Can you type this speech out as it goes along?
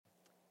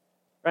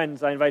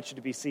Friends, I invite you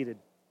to be seated.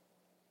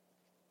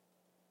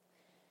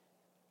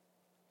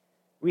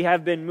 We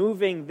have been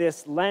moving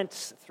this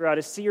Lent throughout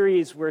a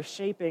series we're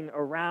shaping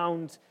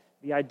around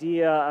the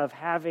idea of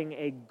having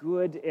a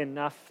good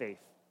enough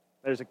faith.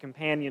 There's a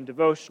companion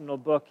devotional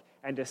book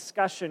and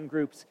discussion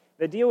groups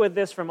that deal with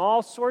this from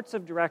all sorts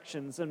of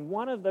directions, and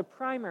one of the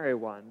primary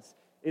ones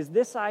is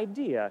this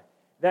idea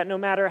that no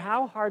matter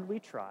how hard we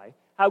try,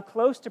 how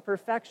close to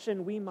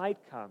perfection we might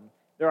come,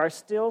 there are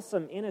still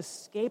some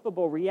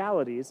inescapable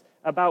realities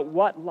about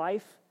what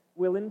life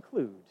will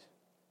include,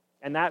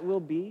 and that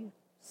will be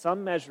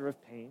some measure of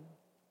pain,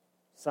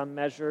 some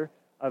measure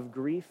of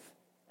grief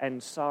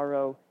and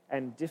sorrow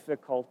and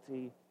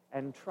difficulty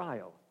and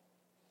trial.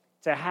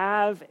 To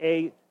have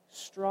a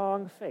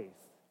strong faith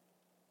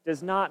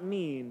does not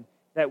mean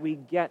that we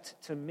get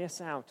to miss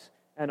out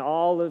on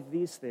all of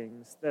these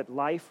things that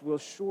life will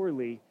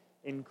surely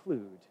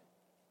include.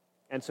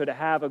 And so to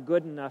have a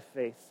good enough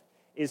faith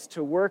is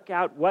to work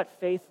out what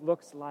faith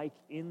looks like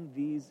in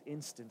these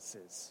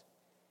instances.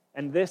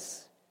 And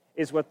this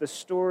is what the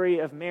story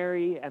of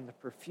Mary and the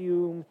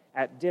perfume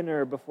at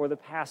dinner before the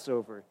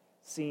Passover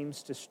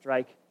seems to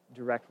strike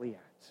directly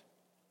at.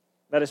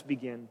 Let us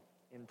begin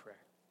in prayer.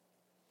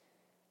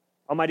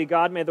 Almighty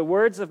God, may the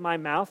words of my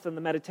mouth and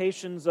the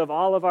meditations of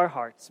all of our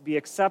hearts be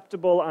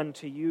acceptable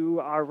unto you,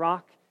 our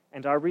rock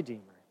and our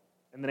Redeemer.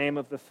 In the name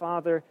of the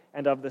Father,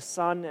 and of the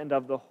Son, and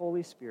of the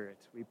Holy Spirit,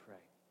 we pray.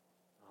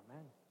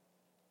 Amen.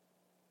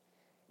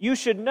 You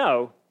should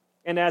know,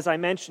 and as I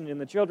mentioned in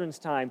the children's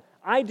time,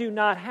 I do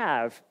not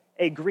have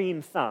a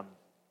green thumb.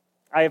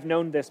 I have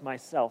known this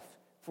myself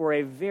for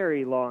a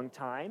very long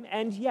time,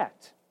 and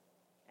yet,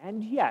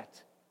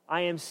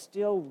 I am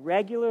still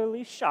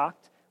regularly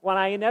shocked when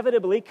I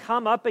inevitably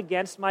come up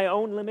against my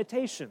own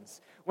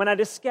limitations, when I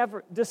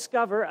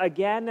discover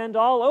again and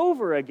all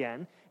over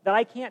again that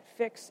I can't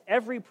fix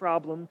every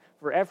problem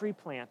for every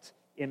plant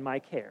in my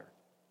care,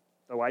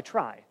 though I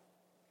try.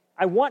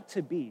 I want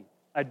to be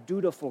a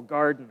dutiful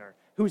gardener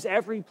whose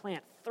every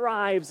plant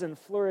thrives and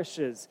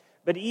flourishes,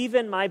 but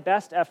even my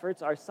best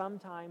efforts are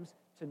sometimes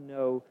to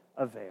no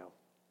avail.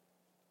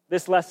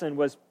 This lesson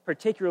was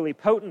particularly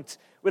potent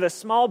with a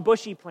small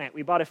bushy plant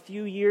we bought a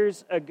few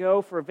years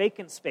ago for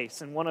vacant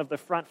space in one of the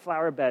front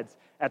flower beds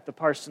at the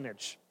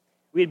parsonage.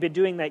 We had been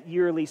doing that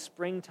yearly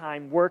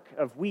springtime work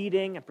of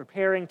weeding and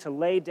preparing to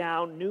lay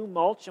down new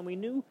mulch, and we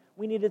knew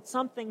we needed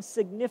something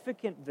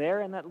significant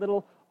there in that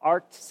little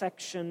arced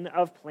section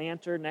of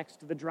planter next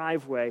to the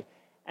driveway.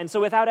 And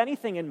so without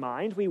anything in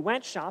mind, we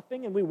went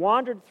shopping and we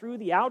wandered through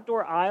the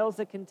outdoor aisles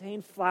that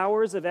contained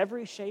flowers of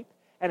every shape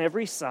and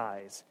every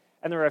size.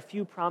 And there were a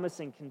few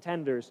promising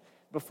contenders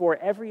before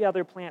every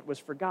other plant was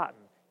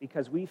forgotten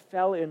because we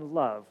fell in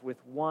love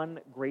with one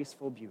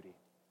graceful beauty.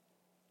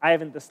 I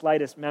haven't the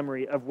slightest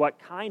memory of what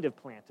kind of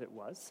plant it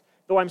was,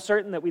 though I'm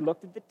certain that we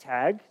looked at the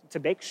tag to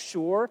make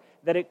sure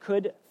that it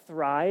could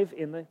thrive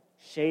in the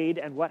shade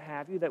and what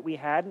have you that we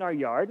had in our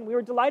yard, and we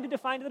were delighted to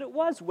find that it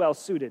was well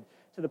suited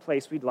to the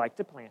place we'd like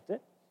to plant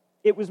it.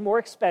 It was more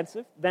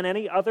expensive than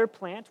any other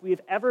plant we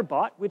have ever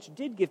bought, which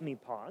did give me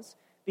pause,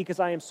 because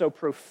I am so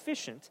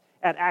proficient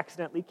at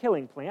accidentally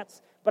killing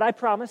plants, but I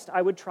promised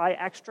I would try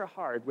extra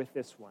hard with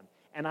this one,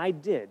 and I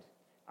did.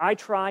 I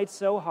tried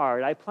so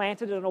hard. I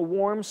planted it on a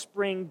warm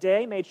spring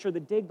day, made sure to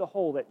dig the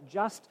hole at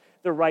just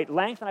the right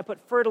length, and I put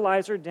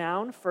fertilizer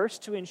down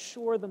first to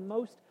ensure the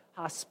most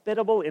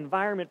hospitable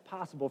environment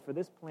possible for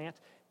this plant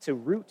to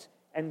root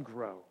and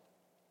grow.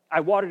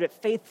 I watered it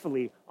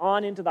faithfully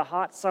on into the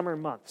hot summer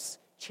months,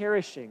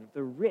 cherishing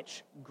the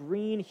rich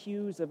green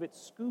hues of its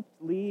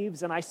scooped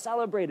leaves, and I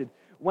celebrated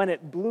when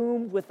it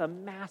bloomed with a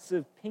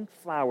massive pink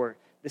flower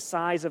the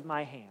size of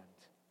my hand.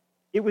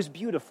 It was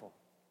beautiful,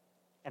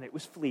 and it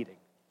was fleeting,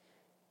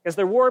 because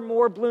there were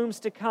more blooms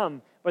to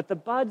come, but the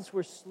buds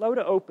were slow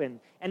to open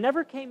and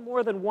never came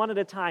more than one at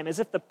a time, as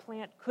if the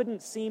plant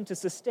couldn't seem to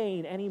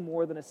sustain any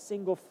more than a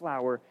single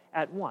flower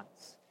at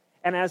once.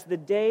 And as the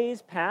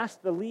days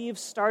passed, the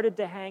leaves started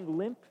to hang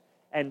limp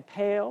and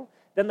pale.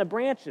 Then the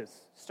branches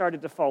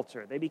started to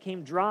falter. They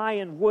became dry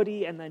and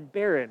woody and then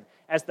barren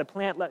as the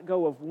plant let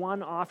go of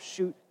one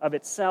offshoot of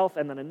itself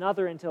and then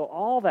another until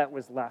all that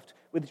was left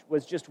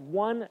was just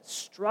one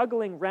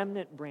struggling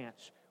remnant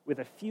branch with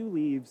a few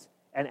leaves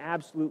and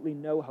absolutely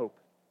no hope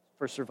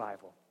for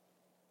survival.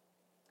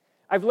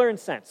 I've learned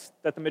since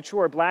that the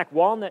mature black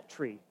walnut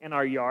tree in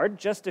our yard,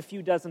 just a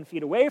few dozen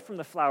feet away from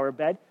the flower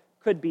bed,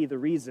 could be the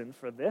reason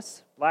for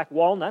this. Black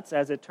walnuts,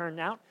 as it turned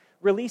out,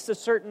 release a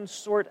certain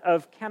sort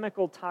of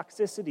chemical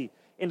toxicity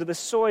into the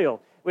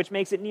soil, which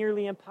makes it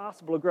nearly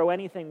impossible to grow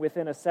anything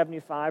within a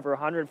 75 or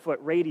 100-foot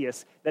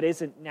radius that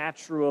isn't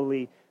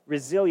naturally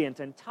resilient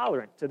and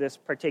tolerant to this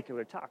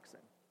particular toxin.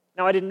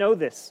 Now, I didn't know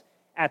this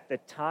at the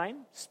time,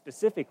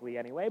 specifically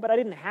anyway, but I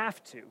didn't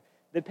have to.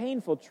 The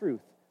painful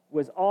truth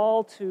was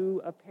all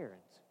too apparent.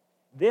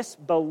 This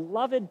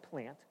beloved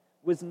plant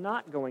was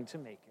not going to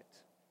make it,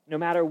 no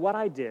matter what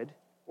I did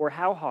or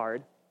how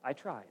hard I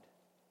tried.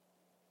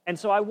 And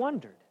so I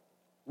wondered,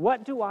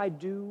 what do I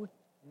do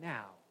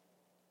now?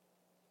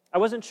 I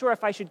wasn't sure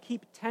if I should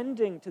keep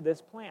tending to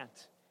this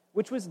plant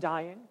which was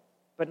dying,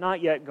 but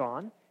not yet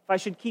gone, if I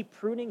should keep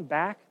pruning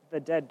back the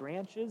dead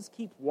branches,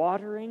 keep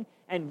watering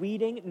and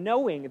weeding,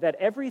 knowing that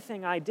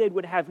everything I did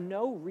would have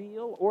no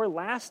real or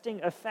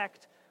lasting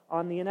effect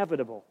on the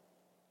inevitable.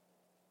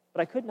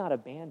 But I could not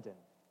abandon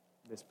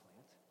this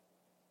plant.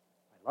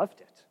 I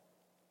loved it.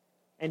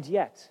 And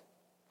yet,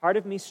 part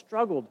of me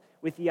struggled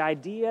with the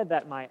idea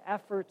that my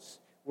efforts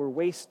were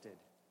wasted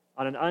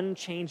on an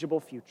unchangeable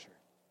future.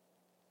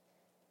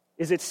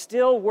 Is it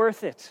still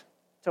worth it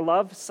to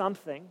love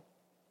something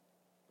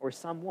or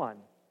someone,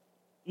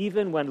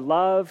 even when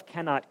love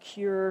cannot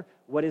cure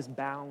what is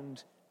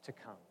bound to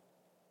come?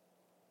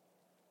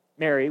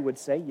 Mary would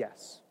say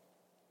yes,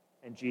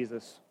 and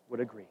Jesus would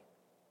agree.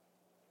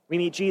 We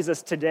meet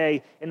Jesus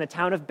today in the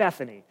town of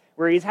Bethany,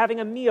 where he's having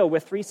a meal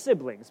with 3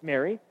 siblings,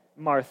 Mary,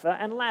 Martha,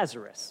 and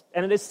Lazarus.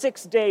 And it is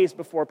 6 days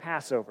before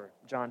Passover,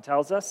 John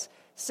tells us.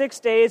 6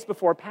 days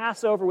before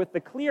Passover, with the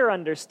clear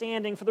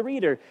understanding for the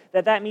reader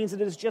that means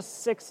it is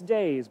just 6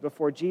 days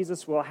before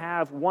Jesus will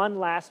have one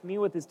last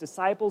meal with his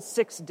disciples,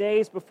 6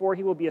 days before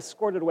he will be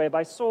escorted away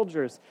by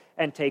soldiers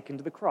and taken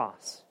to the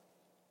cross.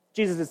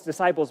 Jesus'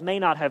 disciples may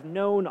not have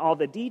known all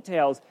the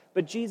details,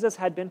 but Jesus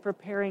had been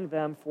preparing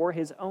them for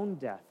his own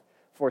death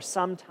for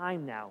some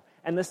time now.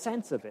 And the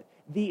sense of it,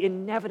 the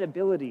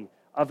inevitability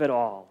of it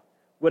all,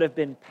 would have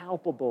been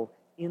palpable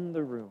in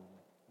the room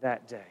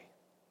that day.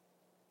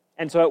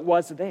 And so it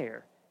was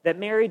there that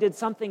Mary did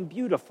something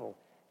beautiful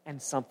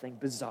and something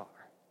bizarre.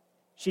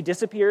 She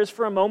disappears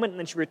for a moment, and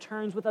then she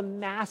returns with a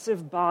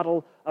massive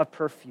bottle of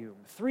perfume,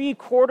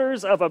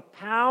 3/4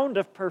 pound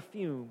of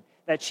perfume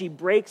that she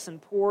breaks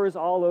and pours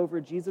all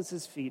over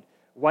Jesus' feet,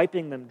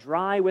 wiping them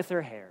dry with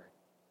her hair.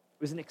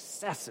 It was an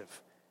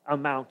excessive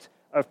amount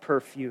of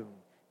perfume,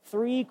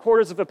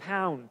 3/4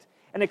 pound,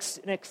 an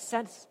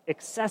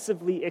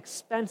excessively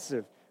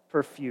expensive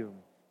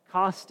perfume,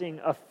 costing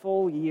a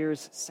full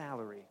year's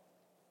salary.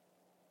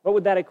 What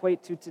would that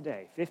equate to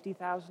today?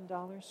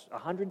 $50,000?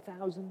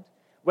 $100,000?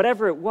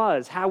 Whatever it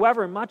was,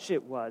 however much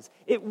it was,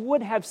 it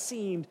would have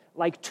seemed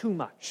like too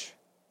much.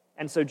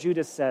 And so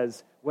Judas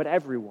says what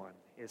everyone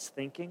is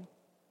thinking: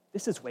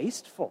 this is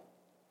wasteful.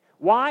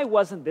 Why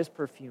wasn't this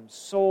perfume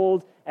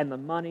sold and the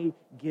money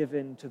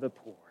given to the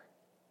poor?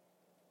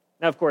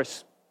 Now, of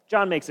course,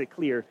 John makes it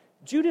clear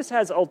Judas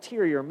has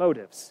ulterior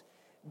motives.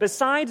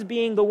 Besides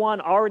being the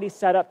one already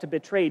set up to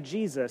betray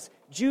Jesus,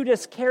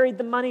 Judas carried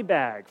the money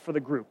bag for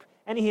the group,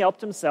 and he helped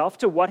himself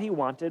to what he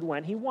wanted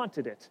when he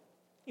wanted it.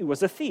 He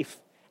was a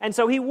thief, and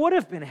so he would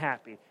have been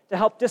happy to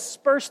help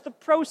disperse the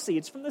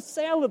proceeds from the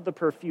sale of the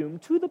perfume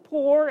to the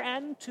poor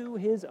and to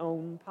his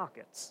own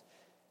pockets.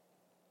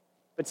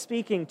 But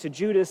speaking to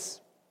Judas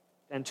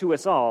and to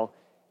us all,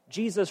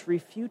 Jesus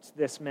refutes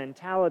this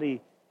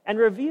mentality and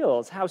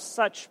reveals how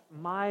such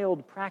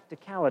mild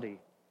practicality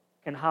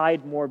can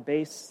hide more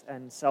base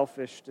and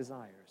selfish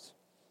desires.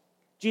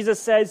 Jesus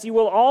says, "You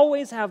will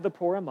always have the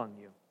poor among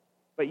you,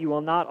 but you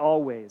will not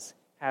always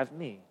have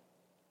me."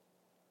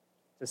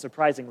 It's a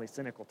surprisingly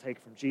cynical take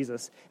from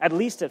Jesus, at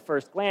least at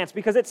first glance,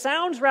 because it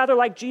sounds rather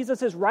like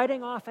Jesus is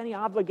writing off any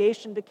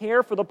obligation to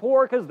care for the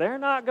poor because they're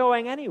not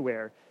going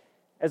anywhere,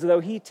 as though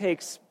he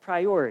takes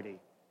priority.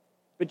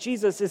 But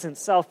Jesus isn't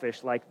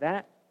selfish like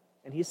that,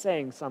 and he's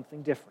saying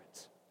something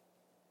different.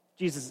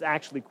 Jesus is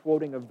actually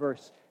quoting a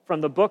verse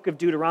from the book of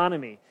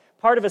Deuteronomy,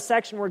 part of a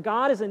section where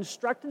God is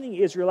instructing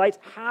the Israelites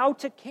how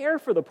to care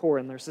for the poor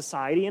in their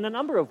society in a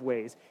number of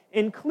ways,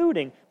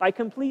 including by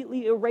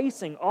completely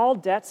erasing all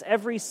debts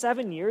every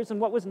 7 years in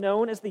what was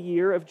known as the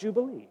year of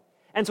Jubilee.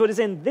 And so it is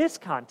in this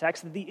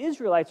context that the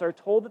Israelites are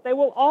told that they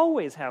will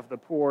always have the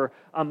poor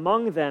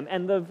among them.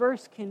 And the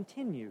verse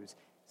continues,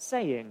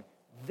 saying,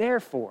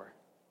 "Therefore,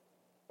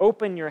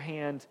 open your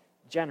hand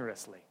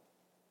generously."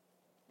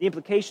 The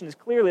implication is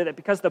clearly that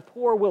because the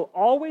poor will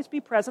always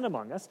be present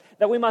among us,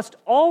 that we must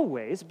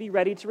always be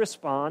ready to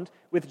respond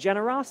with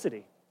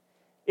generosity.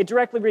 It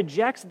directly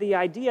rejects the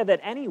idea that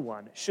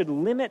anyone should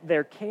limit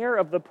their care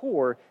of the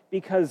poor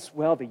because,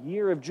 well, the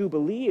year of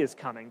Jubilee is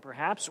coming,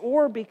 perhaps,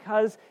 or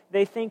because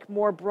they think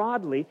more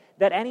broadly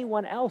that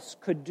anyone else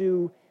could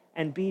do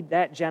and be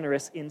that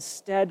generous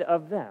instead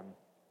of them.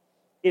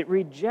 It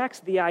rejects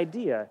the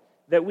idea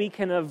that we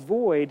can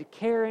avoid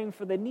caring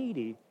for the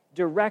needy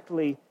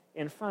directly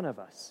in front of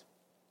us.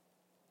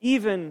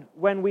 Even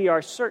when we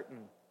are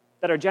certain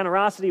that our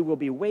generosity will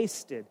be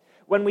wasted,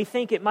 when we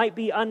think it might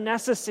be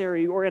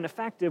unnecessary or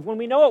ineffective, when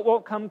we know it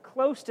won't come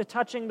close to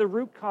touching the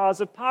root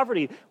cause of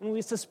poverty, when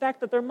we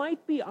suspect that there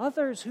might be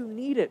others who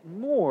need it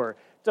more,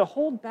 to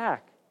hold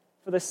back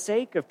for the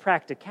sake of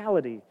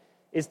practicality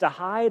is to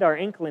hide our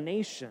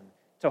inclination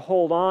to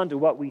hold on to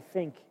what we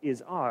think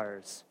is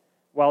ours,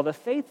 while the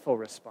faithful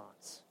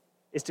response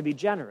is to be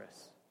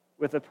generous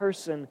with the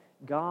person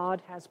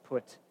God has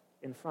put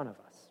in front of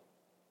us.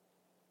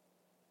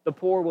 The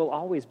poor will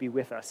always be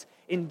with us,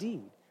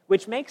 indeed,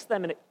 which makes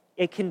them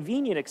a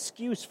convenient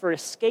excuse for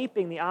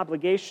escaping the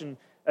obligation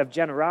of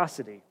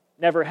generosity,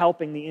 never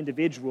helping the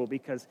individual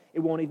because it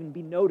won't even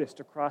be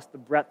noticed across the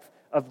breadth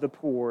of the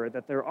poor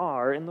that there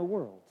are in the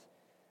world.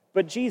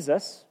 But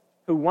Jesus,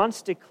 who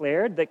once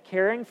declared that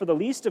caring for the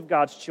least of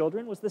God's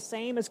children was the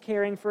same as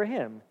caring for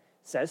him,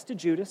 says to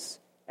Judas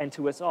and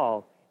to us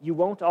all, "You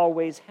won't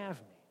always have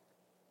me."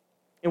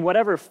 In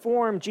whatever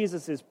form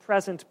Jesus is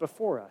present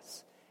before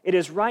us, it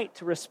is right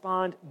to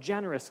respond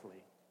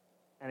generously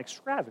and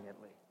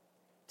extravagantly,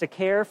 to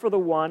care for the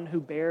one who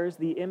bears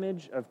the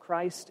image of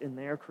Christ in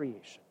their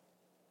creation.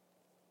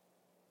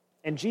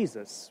 And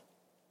Jesus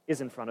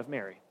is in front of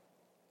Mary.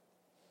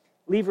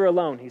 "Leave her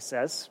alone," he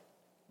says.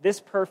 "This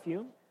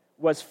perfume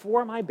was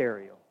for my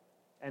burial,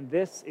 and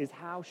this is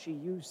how she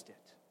used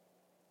it."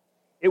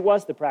 It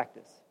was the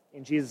practice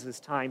in Jesus'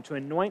 time to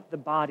anoint the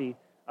body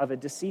of a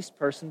deceased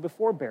person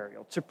before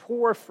burial, to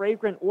pour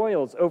fragrant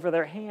oils over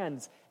their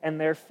hands and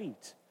their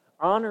feet,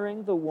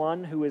 honoring the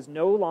one who is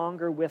no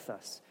longer with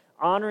us,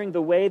 honoring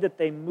the way that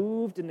they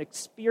moved and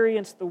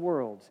experienced the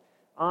world,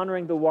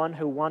 honoring the one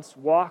who once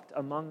walked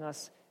among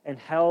us and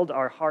held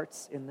our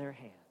hearts in their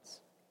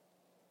hands.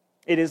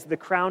 It is the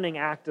crowning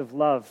act of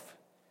love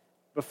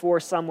before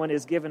someone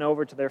is given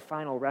over to their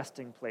final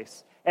resting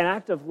place, an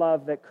act of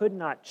love that could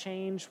not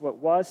change what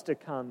was to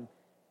come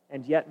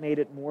and yet made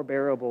it more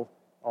bearable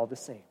all the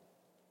same.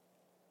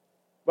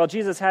 Well,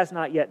 Jesus has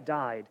not yet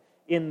died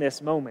in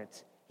this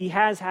moment. He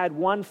has had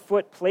one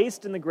foot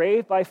placed in the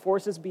grave by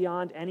forces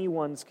beyond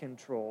anyone's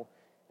control,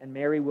 and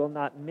Mary will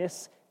not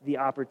miss the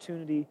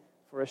opportunity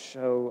for a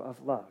show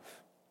of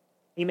love.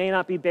 He may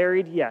not be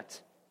buried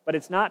yet, but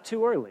it's not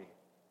too early,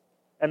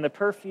 and the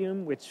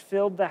perfume which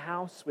filled the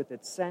house with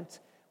its scent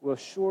will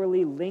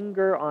surely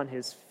linger on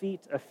his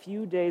feet a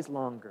few days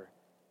longer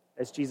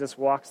as Jesus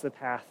walks the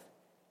path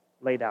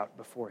laid out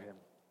before him.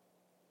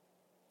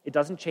 It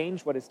doesn't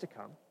change what is to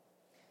come.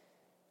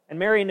 And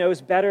Mary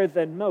knows better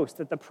than most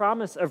that the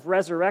promise of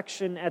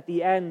resurrection at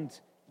the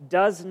end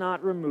does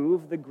not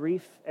remove the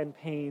grief and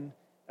pain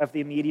of the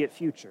immediate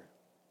future.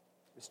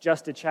 It's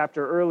just a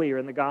chapter earlier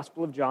in the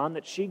Gospel of John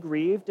that she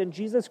grieved and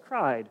Jesus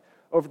cried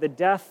over the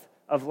death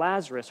of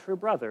Lazarus, her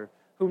brother,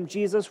 whom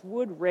Jesus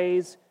would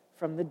raise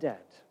from the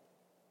dead.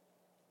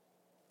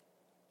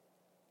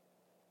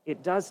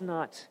 It does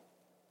not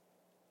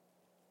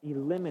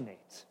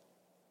eliminate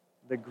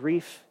the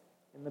grief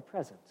in the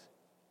present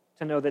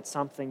to know that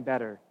something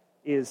better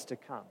is to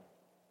come.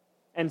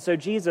 And so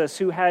Jesus,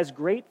 who has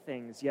great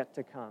things yet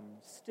to come,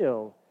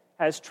 still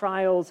has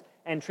trials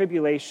and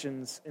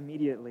tribulations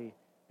immediately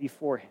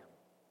before him.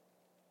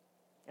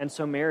 And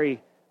so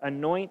Mary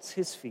anoints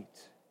his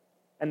feet,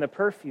 and the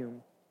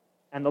perfume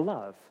and the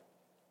love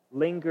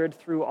lingered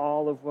through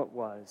all of what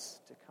was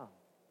to come.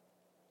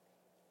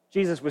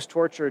 Jesus was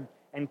tortured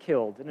and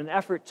killed in an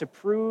effort to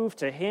prove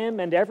to him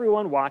and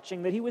everyone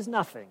watching that he was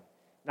nothing,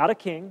 not a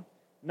king,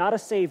 not a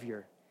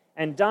savior,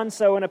 and done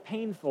so in a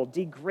painful,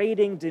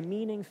 degrading,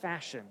 demeaning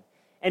fashion.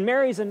 And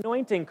Mary's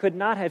anointing could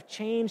not have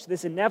changed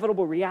this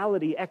inevitable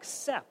reality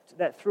except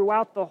that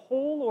throughout the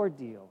whole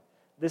ordeal,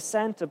 the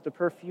scent of the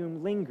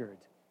perfume lingered,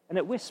 and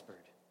it whispered,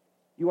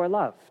 "You are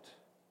loved.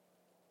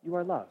 You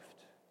are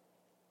loved.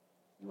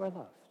 You are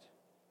loved."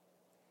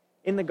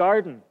 In the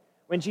garden,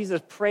 when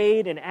Jesus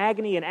prayed in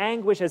agony and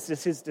anguish as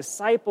his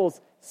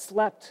disciples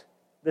slept,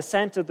 the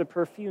scent of the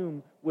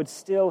perfume would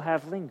still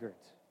have lingered.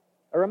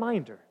 A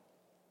reminder,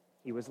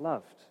 he was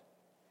loved.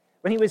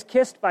 When he was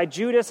kissed by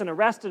Judas and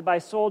arrested by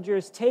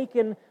soldiers,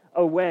 taken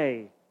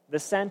away, the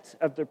scent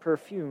of the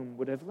perfume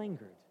would have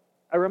lingered.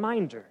 A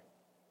reminder,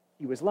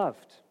 he was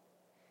loved.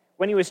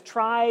 When he was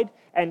tried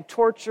and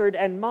tortured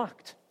and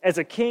mocked as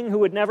a king who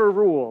would never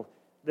rule,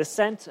 the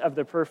scent of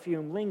the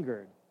perfume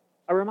lingered.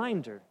 A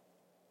reminder,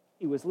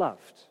 he was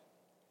loved.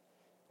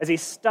 As he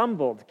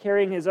stumbled,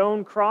 carrying his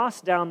own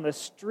cross down the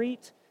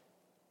street,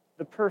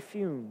 the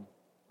perfume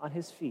on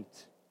his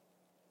feet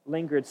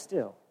lingered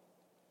still.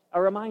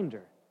 A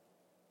reminder,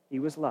 he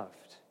was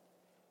loved.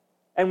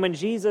 And when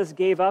Jesus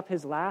gave up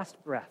his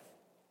last breath,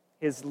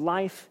 his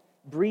life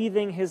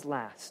breathing his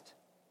last,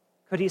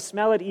 could he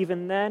smell it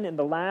even then in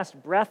the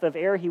last breath of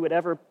air he would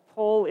ever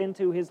pull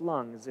into his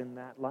lungs in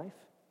that life?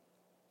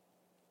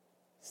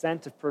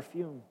 Scent of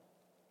perfume,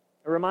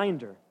 a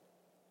reminder,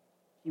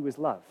 he was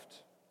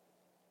loved.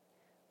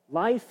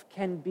 Life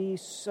can be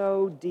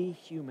so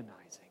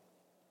dehumanizing.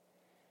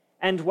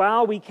 And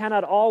while we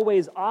cannot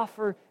always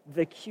offer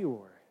the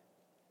cure,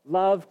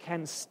 love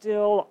can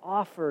still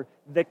offer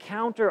the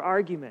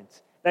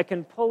counter-argument that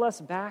can pull us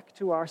back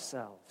to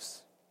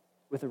ourselves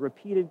with a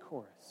repeated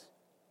chorus.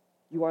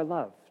 You are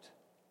loved.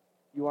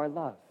 You are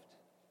loved.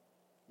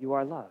 You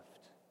are loved.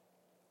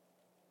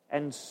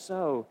 And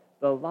so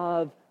the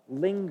love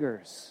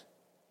lingers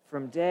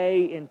from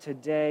day into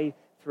day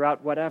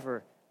throughout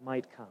whatever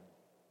might come.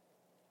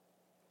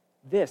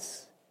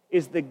 This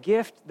is the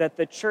gift that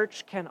the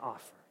church can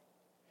offer.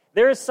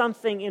 There is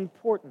something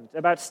important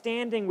about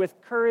standing with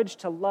courage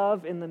to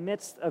love in the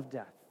midst of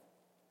death.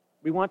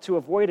 We want to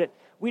avoid it.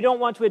 We don't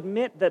want to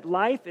admit that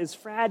life is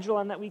fragile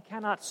and that we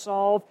cannot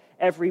solve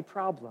every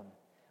problem.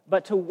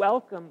 But to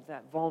welcome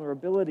that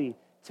vulnerability,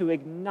 to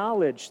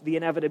acknowledge the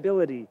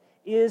inevitability,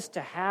 is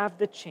to have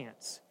the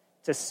chance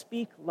to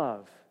speak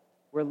love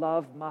where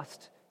love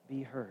must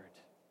be heard.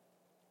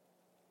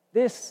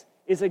 This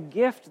is a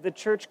gift the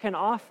church can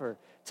offer.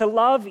 To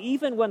love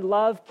even when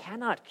love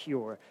cannot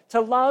cure.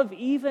 To love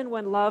even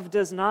when love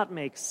does not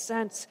make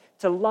sense.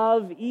 To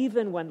love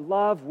even when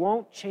love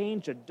won't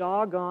change a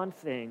doggone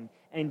thing,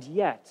 and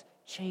yet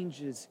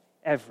changes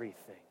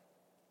everything.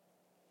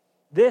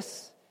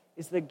 This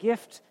is the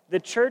gift the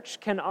church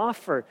can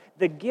offer,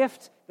 the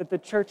gift that the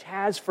church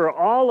has for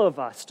all of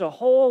us to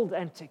hold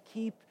and to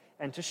keep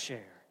and to share.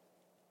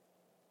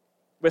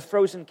 With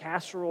frozen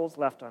casseroles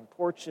left on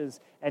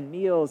porches and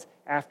meals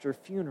after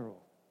funeral,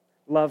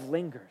 love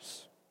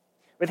lingers.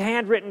 With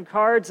handwritten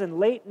cards and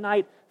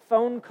late-night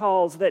phone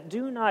calls that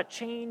do not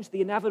change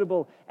the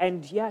inevitable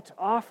and yet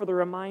offer the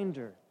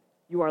reminder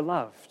you are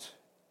loved.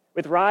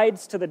 With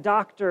rides to the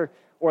doctor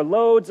or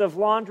loads of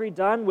laundry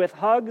done, with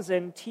hugs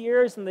and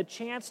tears and the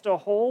chance to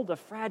hold a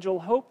fragile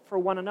hope for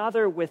one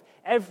another, with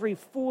every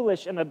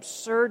foolish and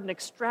absurd and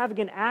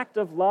extravagant act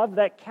of love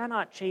that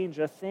cannot change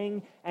a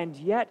thing and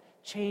yet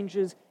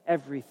changes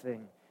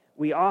everything.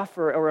 We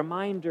offer a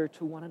reminder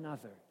to one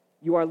another.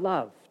 You are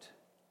loved.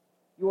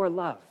 You are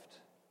loved.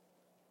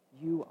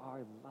 You are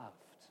loved.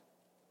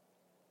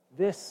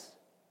 This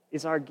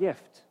is our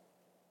gift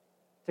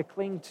to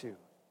cling to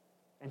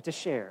and to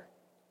share.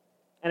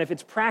 And if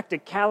its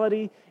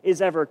practicality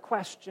is ever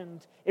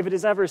questioned, if it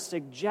is ever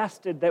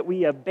suggested that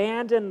we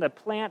abandon the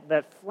plant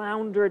that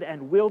floundered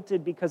and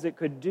wilted because it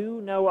could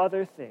do no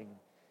other thing,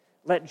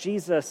 let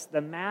Jesus,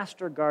 the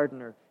master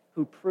gardener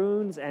who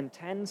prunes and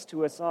tends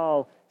to us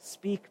all,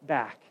 speak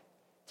back.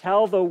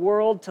 Tell the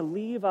world to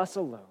leave us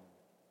alone,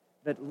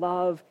 that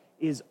love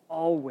is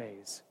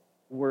always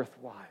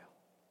worthwhile.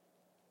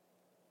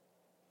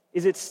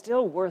 Is it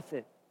still worth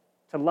it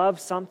to love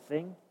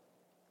something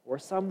or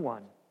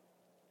someone,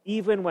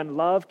 even when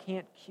love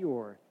can't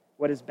cure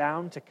what is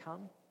bound to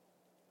come?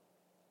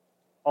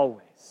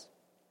 Always.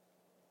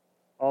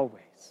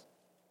 Always.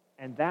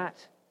 And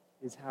that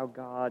is how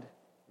God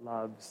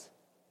loves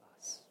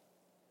us.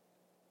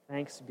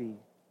 Thanks be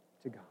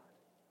to God.